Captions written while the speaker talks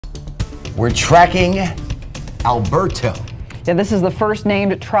We're tracking Alberto. Yeah, this is the first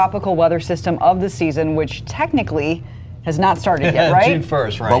named tropical weather system of the season, which technically has not started yet, right? June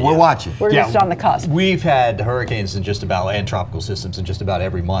 1st, right? But we're watching. We're just on the cusp. We've had hurricanes in just about, and tropical systems in just about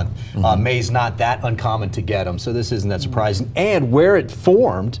every month. May's not that uncommon to get them, so this isn't that surprising. And where it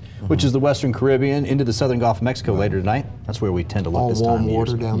formed, which is the Western Caribbean into the Southern Gulf of Mexico later tonight, that's where we tend to look this time of year.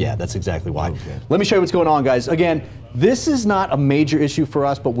 Water down there? Yeah, that's exactly why. Okay. Let me show you what's going on, guys. Again, this is not a major issue for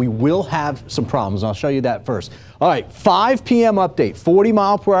us, but we will have some problems. I'll show you that first. All right, 5 p.m. update,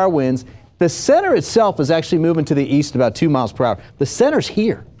 40-mile-per-hour winds. The center itself is actually moving to the east about 2 miles per hour. The center's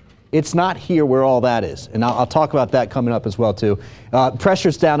here. It's not here where all that is. And I'll talk about that coming up as well, too.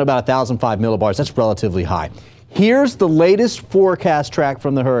 Pressure's down to about 1,005 millibars. That's relatively high. Here's the latest forecast track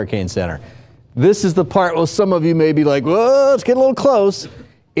from the Hurricane Center. This is the part where some of you may be like, whoa, let's get a little close.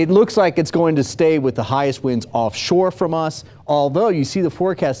 It looks like it's going to stay with the highest winds offshore from us, although you see the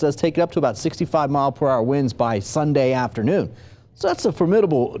forecast does take it up to about 65-mile-per-hour winds by Sunday afternoon. So that's a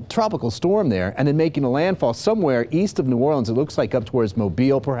formidable tropical storm there, and then making a landfall somewhere east of New Orleans. It looks like up towards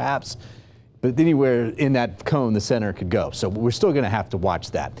Mobile, perhaps, but anywhere in that cone the center could go. So we're still going to have to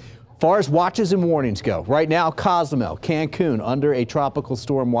watch that. As far as watches and warnings go, right now Cozumel, Cancun under a tropical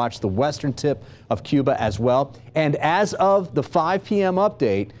storm watch, the western tip of Cuba as well. And as of the 5 p.m.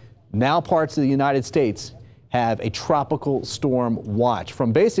 update, now parts of the United States have a tropical storm watch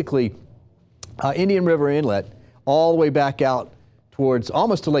from basically Indian River Inlet all the way back out towards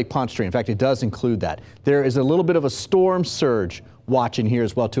almost to Lake Pontchartrain. In fact, it does include that. There is a little bit of a storm surge watch in here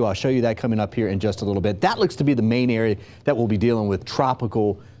as well, too. I'll show you that coming up here in just a little bit. That looks to be the main area that we'll be dealing with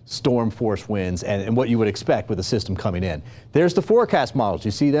tropical storm force winds and what you would expect with the system coming in. There's the forecast models.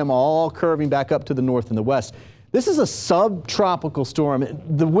 You see them all curving back up to the north and the west. This is a subtropical storm.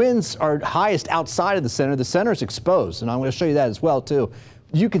 The winds are highest outside of the center. The center is exposed, and I'm going to show you that as well, too.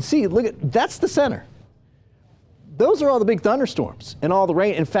 You can see, look at, that's the center. Those are all the big thunderstorms and all the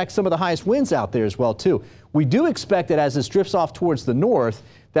rain. In fact, some of the highest winds out there as well, too. We do expect that as this drifts off towards the north,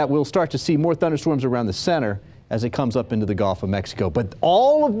 that we'll start to see more thunderstorms around the center as it comes up into the Gulf of Mexico. But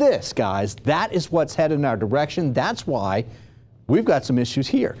all of this, guys, that is what's headed in our direction. That's why we've got some issues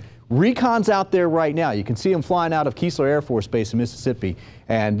here. Recon's out there right now. You can see them flying out of Keesler Air Force Base in Mississippi,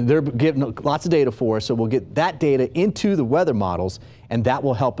 and they're giving lots of data for us. So we'll get that data into the weather models, and that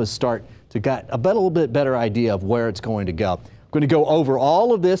will help us start to get a little bit better idea of where it's going to go. I'm going to go over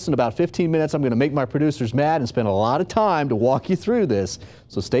all of this in about 15 minutes. I'm going to make my producers mad and spend a lot of time to walk you through this.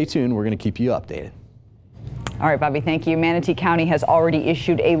 So stay tuned. We're going to keep you updated. All right, Bobby, thank you. Manatee County has already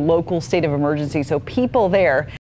issued a local state of emergency, so people there